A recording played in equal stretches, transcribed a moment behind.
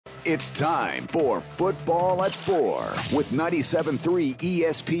It's time for Football at 4 with 97.3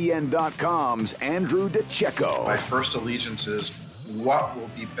 ESPN.com's Andrew DiCecco. My first allegiance is what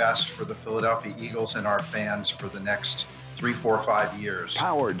will be best for the Philadelphia Eagles and our fans for the next 3, 4, 5 years.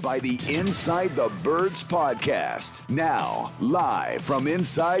 Powered by the Inside the Birds podcast. Now, live from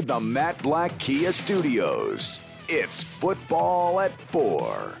inside the Matt Black Kia Studios, it's Football at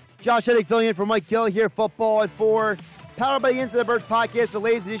 4. Josh Heddick filling in for Mike Gill here, Football at 4. Powered by the Inside the Birds podcast, the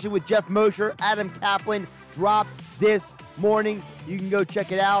latest edition with Jeff Mosher, Adam Kaplan, dropped this morning. You can go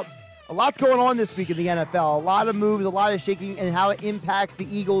check it out. A lot's going on this week in the NFL. A lot of moves, a lot of shaking, and how it impacts the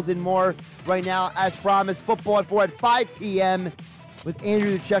Eagles and more right now. As promised, Football at 4 at 5 p.m. with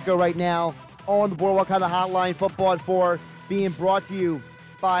Andrew DiCecco right now on the Boardwalk Kind of Hotline. Football at 4 being brought to you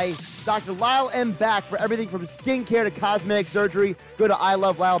by Dr. Lyle M. Back for everything from skincare to cosmetic surgery. Go to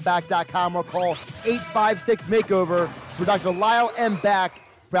iloveLyleBack.com or call 856-MAKEOVER for Dr. Lyle M. Back,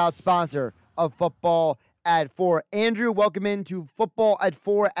 proud sponsor of Football at 4. Andrew, welcome into Football at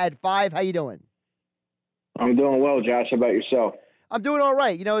 4 at 5. How you doing? I'm doing well, Josh. How about yourself? I'm doing all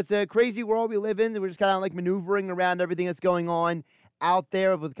right. You know, it's a crazy world we live in. We're just kind of like maneuvering around everything that's going on out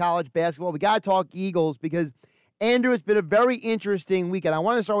there with college basketball. We got to talk Eagles because, Andrew, it's been a very interesting weekend. I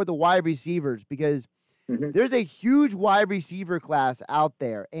want to start with the wide receivers because there's a huge wide receiver class out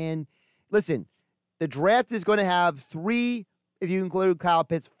there. And listen, the draft is going to have 3, if you include Kyle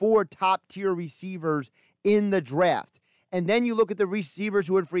Pitts, 4 top-tier receivers in the draft. And then you look at the receivers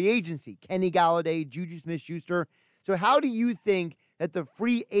who are in free agency, Kenny Golladay, Juju Smith-Schuster. So how do you think that the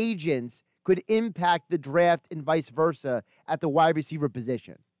free agents could impact the draft and vice versa at the wide receiver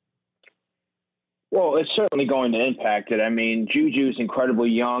position? Well, it's certainly going to impact it. I mean, Juju's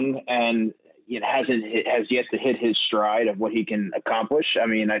incredibly young and has yet to hit his stride of what he can accomplish. I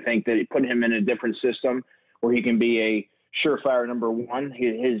mean, I think that it put him in a different system where he can be a surefire number one.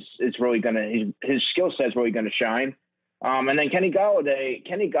 His skill set is really going to shine. And then Kenny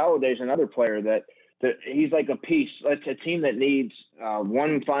Golladay is another player that he's like a piece. It's a team that needs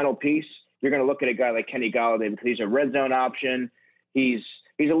one final piece. You're going to look at a guy like Kenny Golladay because he's a red zone option. He's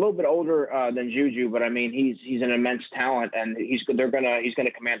a little bit older than Juju, but I mean he's an immense talent, and he's gonna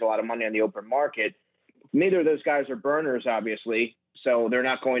command a lot of money on the open market. Neither of those guys are burners, obviously, so they're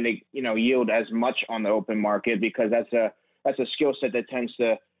not going to yield as much on the open market because that's a skill set that tends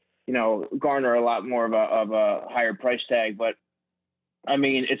to garner a lot more of a higher price tag. But I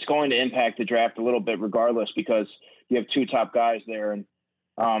mean it's going to impact the draft a little bit regardless because you have 2 top guys there, and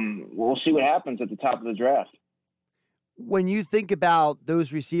we'll see what happens at the top of the draft. When you think about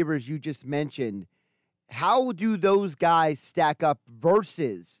those receivers you just mentioned, how do those guys stack up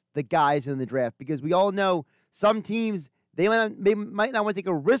versus the guys in the draft? Because we all know some teams, they might not want to take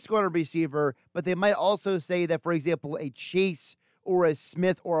a risk on a receiver, but they might also say that, for example, a Chase or a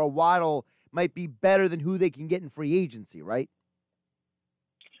Smith or a Waddle might be better than who they can get in free agency, right?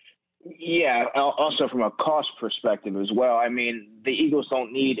 Yeah, also from a cost perspective as well. I mean, the Eagles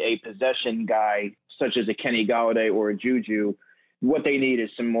don't need a possession guy such as a Kenny Golladay or a Juju. What they need is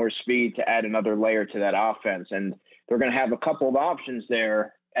some more speed to add another layer to that offense. And they're going to have a couple of options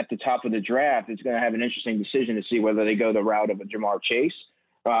there at the top of the draft. It's going to have an interesting decision to see whether they go the route of a Jamar Chase,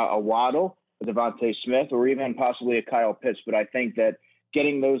 a Waddle, a Devontae Smith, or even possibly a Kyle Pitts. But I think that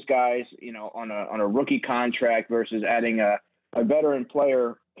getting those guys, on a rookie contract versus adding a veteran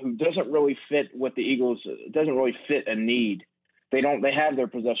player who doesn't really fit what the Eagles doesn't really fit a need. They have their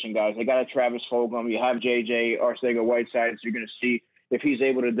possession guys. They got a Travis Fulgham. You have J.J. Arcega-Whiteside. So you're going to see if he's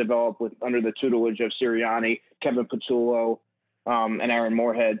able to develop under the tutelage of Sirianni, Kevin Patullo, and Aaron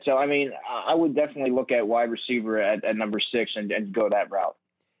Moorhead. So, I mean, I would definitely look at wide receiver at number 6 and go that route.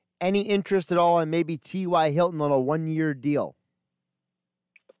 Any interest at all in maybe T.Y. Hilton on a 1-year deal?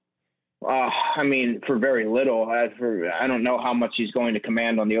 I mean, for very little. I don't know how much he's going to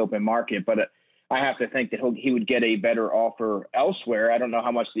command on the open market, but I have to think that he would get a better offer elsewhere. I don't know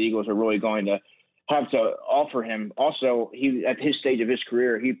how much the Eagles are really going to have to offer him. Also, at his stage of his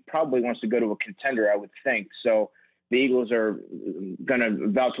career, he probably wants to go to a contender, I would think. So the Eagles are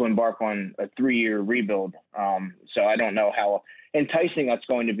about to embark on a 3-year rebuild. So I don't know how enticing that's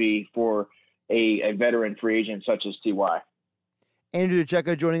going to be for a veteran free agent such as T.Y. Andrew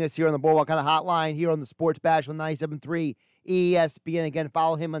DiCecco joining us here on the Boardwalk Kind of Hotline here on the Sports Bash on 97.3 ESPN. Again,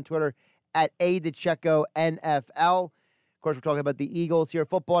 follow him on Twitter at @DiCecco NFL. Of course, we're talking about the Eagles here.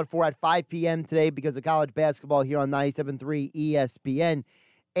 Football at 4 at 5 p.m. today because of college basketball here on 97.3 ESPN.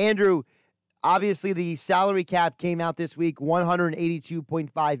 Andrew, obviously the salary cap came out this week,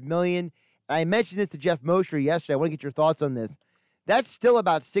 $182.5 million. And I mentioned this to Jeff Mosher yesterday. I want to get your thoughts on this. That's still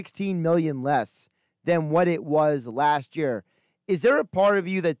about $16 million less than what it was last year. is there a part of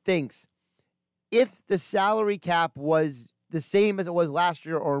you that thinks if the salary cap was the same as it was last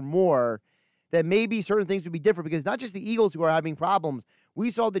year or more, that maybe certain things would be different? Because not just the Eagles who are having problems.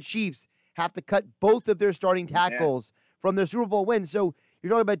 We saw the Chiefs have to cut both of their starting tackles from their Super Bowl win. So you're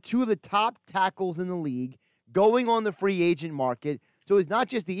talking about two of the top tackles in the league going on the free agent market. So it's not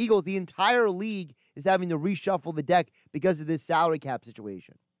just the Eagles. The entire league is having to reshuffle the deck because of this salary cap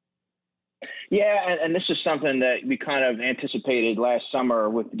situation. Yeah, and this is something that we kind of anticipated last summer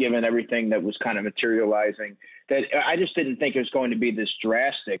with given everything that was kind of materializing. That I just didn't think it was going to be this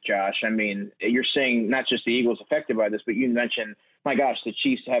drastic, Josh. I mean, you're seeing not just the Eagles affected by this, but you mentioned, my gosh, the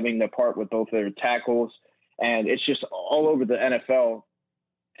Chiefs having to part with both their tackles. And it's just all over the NFL.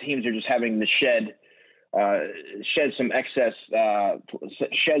 Teams are just having to shed some excess,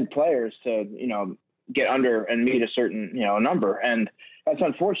 shed players to, get under and meet a certain, number. And that's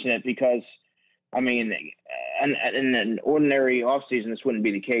unfortunate because, I mean, in an ordinary offseason, this wouldn't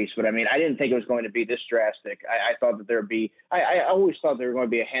be the case. But, I mean, I didn't think it was going to be this drastic. I thought that there would be – I always thought there were going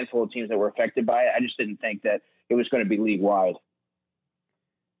to be a handful of teams that were affected by it. I just didn't think that it was going to be league-wide.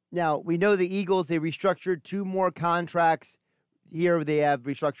 Now, we know the Eagles, they restructured 2 more contracts. Here they have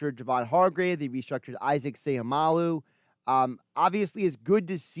restructured Javon Hargrave. They restructured Isaac Seumalo. Obviously, it's good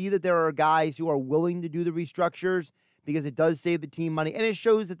to see that there are guys who are willing to do the restructures because it does save the team money, and it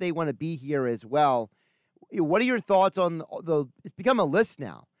shows that they want to be here as well. What are your thoughts on it's become a list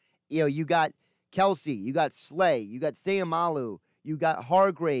now. You got Kelsey, you got Slay, you got Seumalo, you got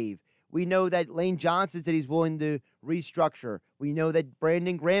Hargrave. We know that Lane Johnson said he's willing to restructure. We know that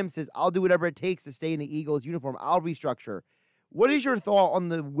Brandon Graham says, I'll do whatever it takes to stay in the Eagles uniform. I'll restructure. What is your thought on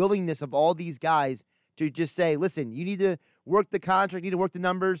the willingness of all these guys to just say, listen, you need to work the contract, you need to work the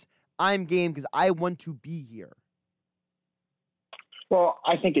numbers. I'm game because I want to be here. Well,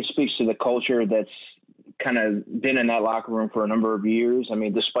 I think it speaks to the culture that's kind of been in that locker room for a number of years. I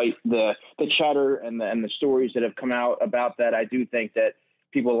mean, despite the chatter and the stories that have come out about that, I do think that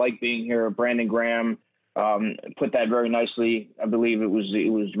people like being here. Brandon Graham put that very nicely. I believe it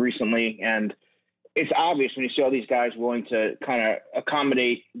was recently, and it's obvious when you see all these guys willing to kind of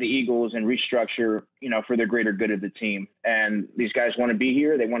accommodate the Eagles and restructure, for the greater good of the team. And these guys want to be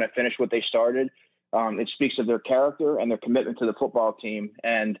here. They want to finish what they started. It speaks of their character and their commitment to the football team.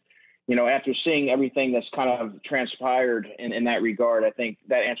 And, after seeing everything that's kind of transpired in that regard, I think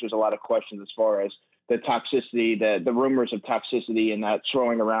that answers a lot of questions as far as the toxicity, the rumors of toxicity and that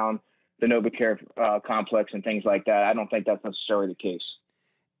throwing around the NovaCare complex and things like that. I don't think that's necessarily the case.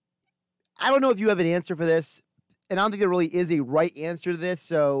 I don't know if you have an answer for this, and I don't think there really is a right answer to this.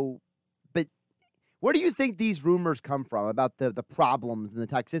 But where do you think these rumors come from about the problems and the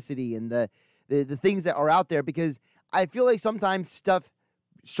toxicity and the things that are out there? Because I feel like sometimes stuff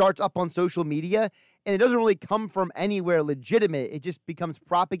starts up on social media and it doesn't really come from anywhere legitimate. It just becomes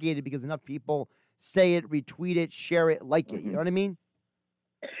propagated because enough people say it, retweet it, share it, like it. You know what I mean?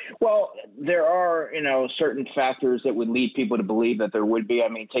 Well, there are, certain factors that would lead people to believe that there would be. I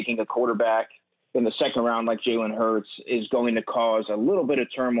mean, taking a quarterback in the second round like Jalen Hurts is going to cause a little bit of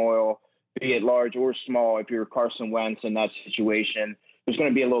turmoil, be it large or small. If you're Carson Wentz in that situation, there's going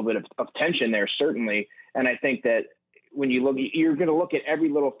to be a little bit of tension there, certainly. And I think that when you look, you're going to look at every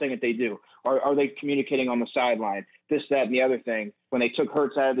little thing that they do. Are they communicating on the sideline? This, that, and the other thing. When they took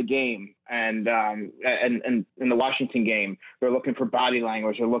Hurts out of the game and in the Washington game, they're looking for body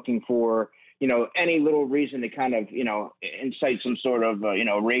language. They're looking for, any little reason to kind of, incite some sort of,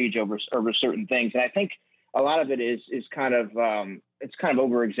 rage over certain things. And I think a lot of it is kind of, it's kind of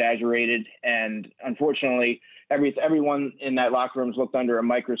over exaggerated. And unfortunately, everyone in that locker room is looked under a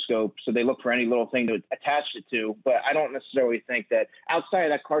microscope. So they look for any little thing to attach it to. But I don't necessarily think that outside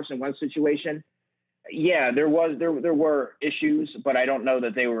of that Carson Wentz situation, yeah, there were issues, but I don't know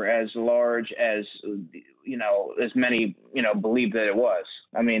that they were as large as, as many, believe that it was.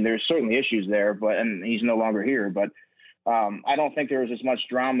 I mean, there's certainly issues there, and he's no longer here, but I don't think there was as much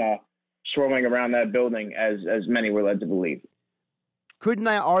drama swirling around that building as many were led to believe. Couldn't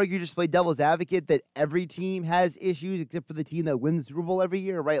I argue, just play devil's advocate, that every team has issues except for the team that wins the Super Bowl every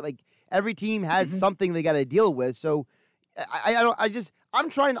year, right? Like every team has something they got to deal with. So I'm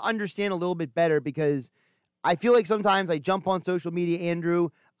trying to understand a little bit better because I feel like sometimes I jump on social media, Andrew,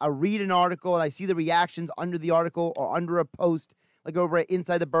 I read an article and I see the reactions under the article or under a post, like over at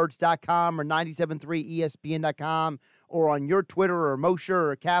InsideTheBirds.com or 97.3 ESPN.com or on your Twitter or Mosher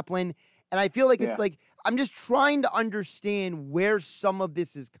or Kaplan. And I feel like it's like, I'm just trying to understand where some of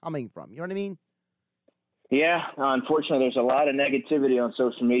this is coming from. You know what I mean? Yeah. Unfortunately, there's a lot of negativity on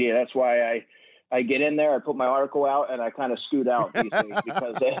social media. That's why I get in there, I put my article out, and I kind of scoot out these days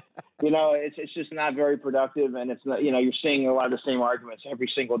because, it's just not very productive. And it's not, you're seeing a lot of the same arguments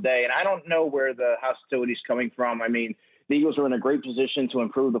every single day. And I don't know where the hostility is coming from. I mean, the Eagles are in a great position to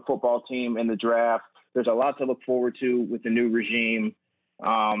improve the football team in the draft. There's a lot to look forward to with the new regime.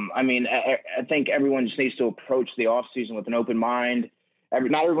 I think everyone just needs to approach the offseason with an open mind.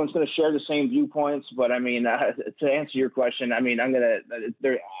 Not everyone's going to share the same viewpoints, but to answer your question, I'm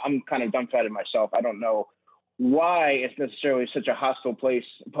kind of dumbfounded myself. I don't know why it's necessarily such a hostile place,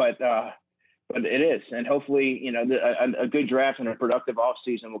 but it is. And hopefully, a good draft and a productive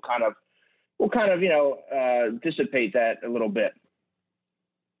offseason will kind of dissipate that a little bit.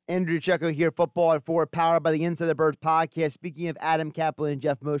 Andrew DiCecco here, Football at 4, powered by the Inside the Birds podcast. Speaking of Adam Kaplan and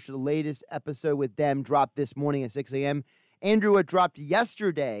Jeff Mosher, the latest episode with them dropped this morning at 6 a.m. Andrew, what dropped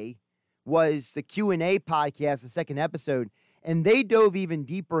yesterday was the Q&A podcast, the second episode, and they dove even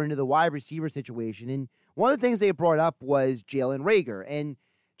deeper into the wide receiver situation. And one of the things they brought up was Jalen Reagor. And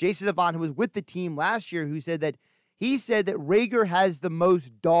Jason Avant, who was with the team last year, he said that Reagor has the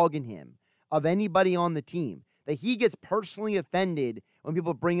most dog in him of anybody on the team, that he gets personally offended when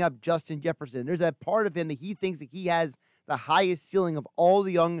people bring up Justin Jefferson. There's that part of him that he thinks that he has the highest ceiling of all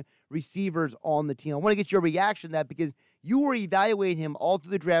the young receivers on the team. I want to get your reaction to that because you were evaluating him all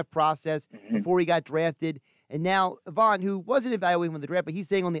through the draft process before he got drafted. And now Yvonne, who wasn't evaluating him in the draft, but he's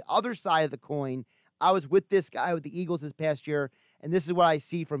saying on the other side of the coin, I was with this guy with the Eagles this past year, and this is what I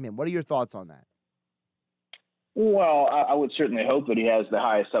see from him. What are your thoughts on that? Well, I would certainly hope that he has the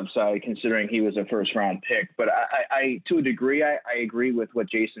highest upside considering he was a first-round pick. But I to a degree, I agree with what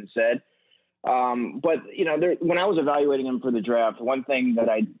Jason said. But when I was evaluating him for the draft, one thing that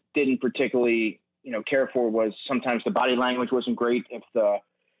I didn't particularly, care for was sometimes the body language wasn't great.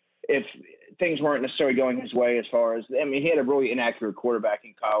 If things weren't necessarily going his way as far as, he had a really inaccurate quarterback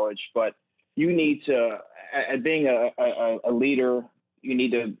in college, but you need to, at being a leader, you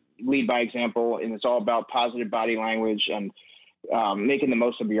need to lead by example, and it's all about positive body language and making the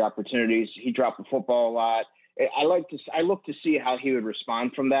most of your opportunities. He dropped the football a lot. I look to see how he would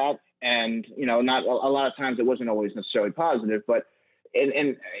respond from that. And, not a lot of times it wasn't always necessarily positive, but,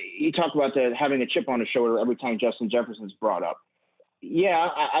 and you talk about having a chip on his shoulder every time Justin Jefferson's brought up. Yeah,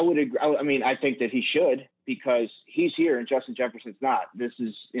 I would agree. I think that he should, because he's here and Justin Jefferson's not. This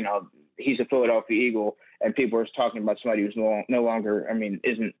is, he's a Philadelphia Eagle, and people are talking about somebody who's no longer,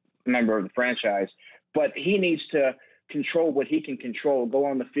 isn't a member of the franchise, but he needs to control what he can control, go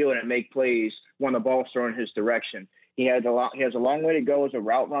on the field and make plays when the ball's thrown in his direction. He has a long way to go as a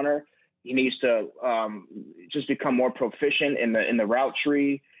route runner. He needs to just become more proficient in the route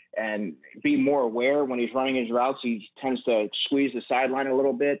tree and be more aware when he's running his routes. He tends to squeeze the sideline a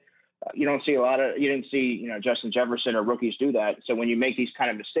little bit. You didn't see Justin Jefferson or rookies do that. So when you make these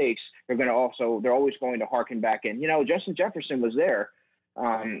kind of mistakes, they're always going to harken back in. Justin Jefferson was there,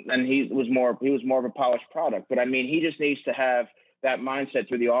 and he was more of a polished product. But he just needs to have that mindset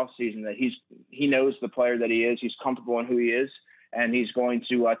through the offseason that he knows the player that he is. He's comfortable in who he is, and he's going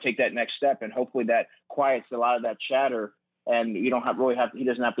to take that next step. And hopefully that quiets a lot of that chatter, and he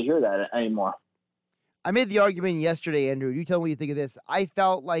doesn't have to hear that anymore. I made the argument yesterday, Andrew. You tell me what you think of this. I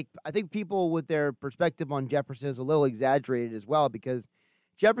think people with their perspective on Jefferson is a little exaggerated as well, because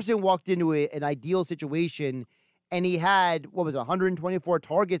Jefferson walked into an ideal situation and he had, 124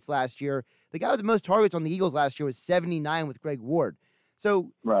 targets last year. The guy with the most targets on the Eagles last year was 79 with Greg Ward.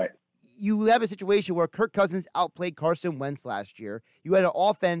 So right. You have a situation where Kirk Cousins outplayed Carson Wentz last year. You had an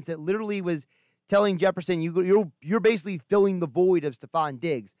offense that literally was telling Jefferson, you're basically filling the void of Stephon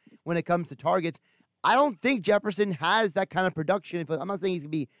Diggs when it comes to targets. I don't think Jefferson has that kind of production. I'm not saying he's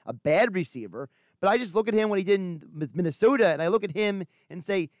going to be a bad receiver, but I just look at him when he did in Minnesota, and I look at him and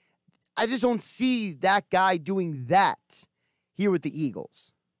say, I just don't see that guy doing that here with the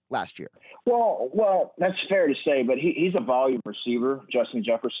Eagles last year. Well, that's fair to say, but he's a volume receiver, Justin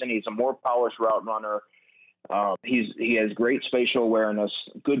Jefferson. He's a more polished route runner. He has great spatial awareness,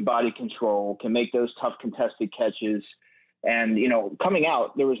 good body control, can make those tough contested catches. And, coming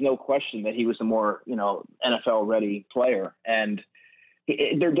out, there was no question that he was a more, NFL-ready player. And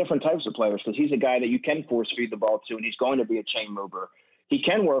they're different types of players, because he's a guy that you can force feed the ball to, and he's going to be a chain mover. He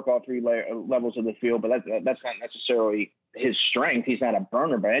can work all three levels of the field, but that's not necessarily his strength. He's not a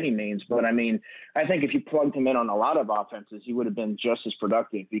burner by any means. But, I think if you plugged him in on a lot of offenses, he would have been just as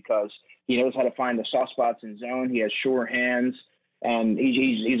productive, because he knows how to find the soft spots in zone. He has sure hands, and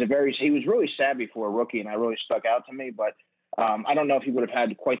he was really savvy for a rookie, and that really stuck out to me. But I don't know if he would have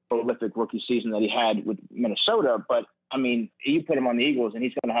had quite the prolific rookie season that he had with Minnesota, but you put him on the Eagles and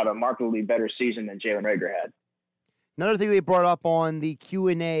he's going to have a markedly better season than Jalen Reagor had. Another thing they brought up on the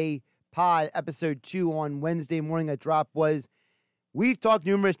Q&A pod, episode 2 on Wednesday morning that dropped was we've talked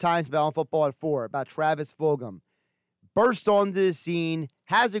numerous times about on Football at 4 about Travis Fulgham. Burst onto the scene,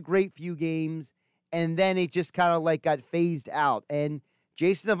 has a great few games, and then it just kind of like got phased out. And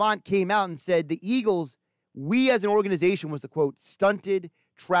Jason Avant came out and said the Eagles, we as an organization, was the quote, stunted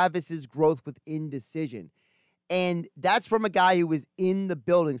Travis's growth with indecision. And that's from a guy who was in the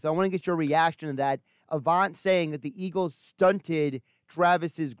building. So I want to get your reaction to that. Avant saying that the Eagles stunted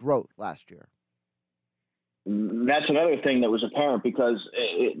Travis's growth last year. That's another thing that was apparent because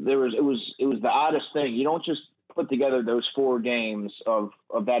it was the oddest thing. You don't just put together those 4 games of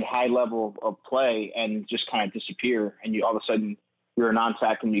that high level of play and just kind of disappear, and you all of a sudden you're a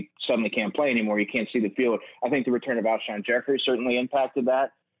non-factor and you suddenly can't play anymore. You can't see the field. I think the return of Alshon Jeffrey certainly impacted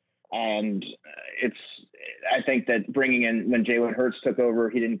that, and I think that bringing in when Jalen Hurts took over,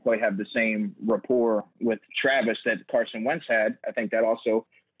 he didn't quite have the same rapport with Travis that Carson Wentz had. I think that also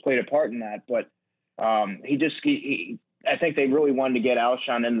played a part in that, but I think they really wanted to get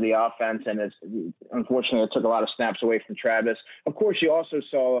Alshon into the offense, and unfortunately it took a lot of snaps away from Travis. Of course, you also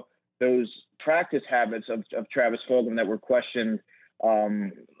saw those practice habits of Travis Fulgham that were questioned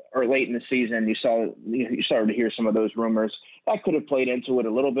or late in the season. You started to hear some of those rumors. That could have played into it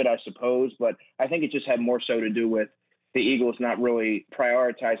a little bit, I suppose, but I think it just had more so to do with the Eagles not really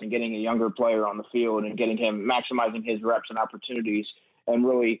prioritizing getting a younger player on the field and getting him, maximizing his reps and opportunities, and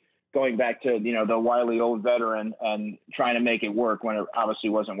really going back to, the wily old veteran and trying to make it work when it obviously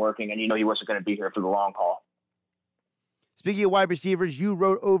wasn't working. And, he wasn't going to be here for the long haul. Speaking of wide receivers, you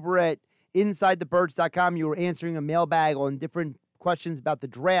wrote over at InsideTheBirds.com. You were answering a mailbag on different questions about the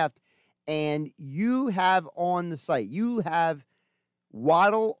draft. And you have on the site, you have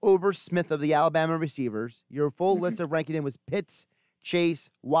Waddle over Smith of the Alabama receivers. Your full list of ranking them was Pitts, Chase,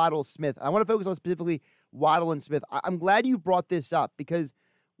 Waddle, Smith. I want to focus on specifically Waddle and Smith. I'm glad you brought this up because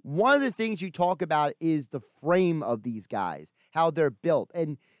one of the things you talk about is the frame of these guys, how they're built.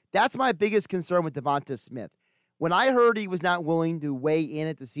 And that's my biggest concern with Devonta Smith. When I heard he was not willing to weigh in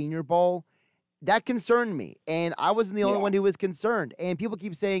at the Senior Bowl, that concerned me. And I wasn't the only one who was concerned. And people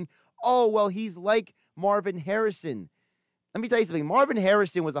keep saying, oh, well, he's like Marvin Harrison. Let me tell you something. Marvin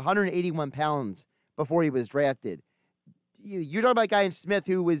Harrison was 181 pounds before he was drafted. You're talking about a guy in Smith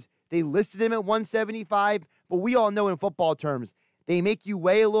who they listed him at 175, but we all know in football terms, they make you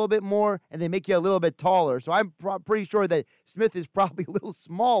weigh a little bit more, and they make you a little bit taller. So I'm pretty sure that Smith is probably a little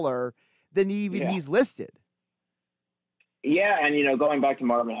smaller than he's listed. Yeah, and, going back to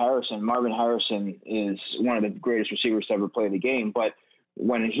Marvin Harrison is one of the greatest receivers to ever play the game. But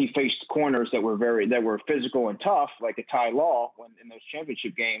when he faced corners that were physical and tough, like a Ty Law in those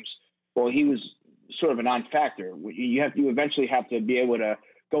championship games, well, he was sort of a non-factor. You eventually have to be able to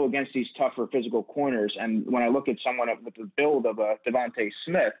go against these tougher physical corners. And when I look at someone with the build of a Devonta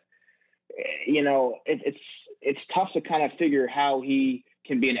Smith, it's tough to kind of figure how he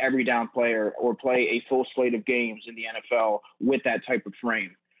can be an every down player or play a full slate of games in the NFL with that type of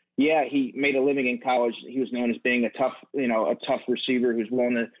frame. Yeah, he made a living in college. He was known as being a tough receiver who's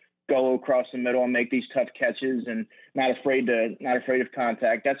willing to go across the middle and make these tough catches and not afraid of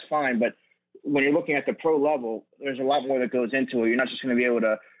contact. That's fine, but when you're looking at the pro level, there's a lot more that goes into it. You're not just going to be able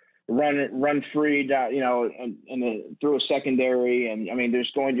to run free, through a secondary. And I mean,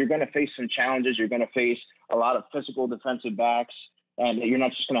 you're going to face some challenges. You're going to face a lot of physical defensive backs, and you're not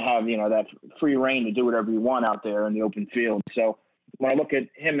just going to have, that free reign to do whatever you want out there in the open field. So when I look at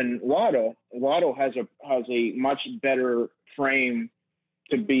him and Waddle has a much better frame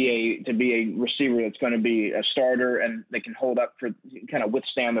to be a receiver that's going to be a starter and they can hold up for kind of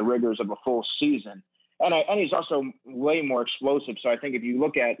withstand the rigors of a full season. And he's also way more explosive. So I think if you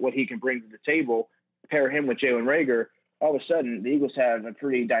look at what he can bring to the table, pair him with Jalen Reagor, all of a sudden the Eagles have a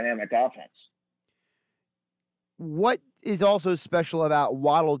pretty dynamic offense. What is also special about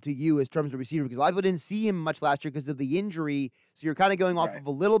Waddle to you in terms of receiver? Because I didn't see him much last year because of the injury. So you're kind of going off of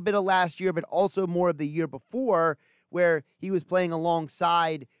a little bit of last year, but also more of the year before, where he was playing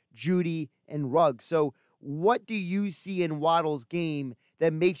alongside Judy and Ruggs. So what do you see in Waddle's game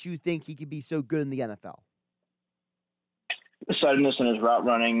that makes you think he could be so good in the NFL? The suddenness in his route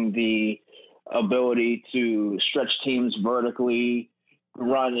running, the ability to stretch teams vertically,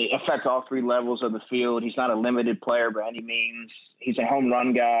 affect all 3 levels of the field. He's not a limited player by any means. He's a home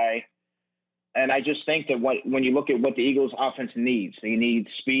run guy. And I just think that when you look at what the Eagles offense needs, they need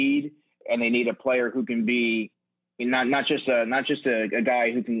speed and they need a player who can be not just a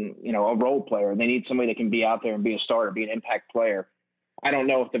guy who can, a role player. They need somebody that can be out there and be a starter, be an impact player. I don't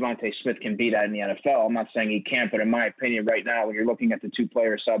know if Devonta Smith can be that in the NFL. I'm not saying he can't, but in my opinion right now, when you're looking at the 2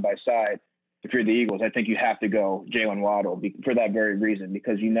 players side by side, if you're the Eagles, I think you have to go Jalen Waddle for that very reason,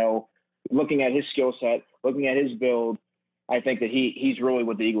 because looking at his skill set, looking at his build, I think that he's really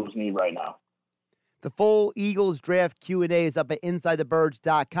what the Eagles need right now. The full Eagles draft Q&A is up at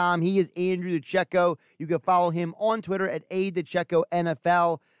InsideTheBirds.com. He is Andrew DiCecco. You can follow him on Twitter at DiCecco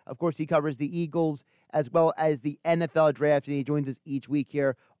NFL. Of course, he covers the Eagles as well as the NFL draft, and he joins us each week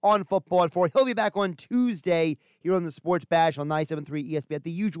here on Football at 4. He'll be back on Tuesday here on the Sports Bash on 97.3 ESPN at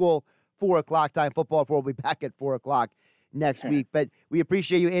the usual 4 o'clock time. Football at 4 will be back at 4 o'clock next week. But we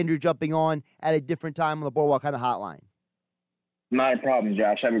appreciate you, Andrew, jumping on at a different time on the Boardwalk kind of hotline. Not a problem,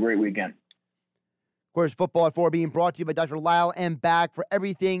 Josh. Have a great weekend. Of course, Football at 4 being brought to you by Dr. Lyle M. Back for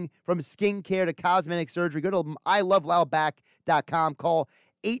everything from skincare to cosmetic surgery. Go to iloveLyleBack.com. Call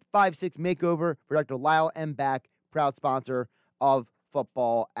 856-MAKEOVER for Dr. Lyle M. Back, proud sponsor of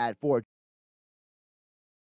Football at 4.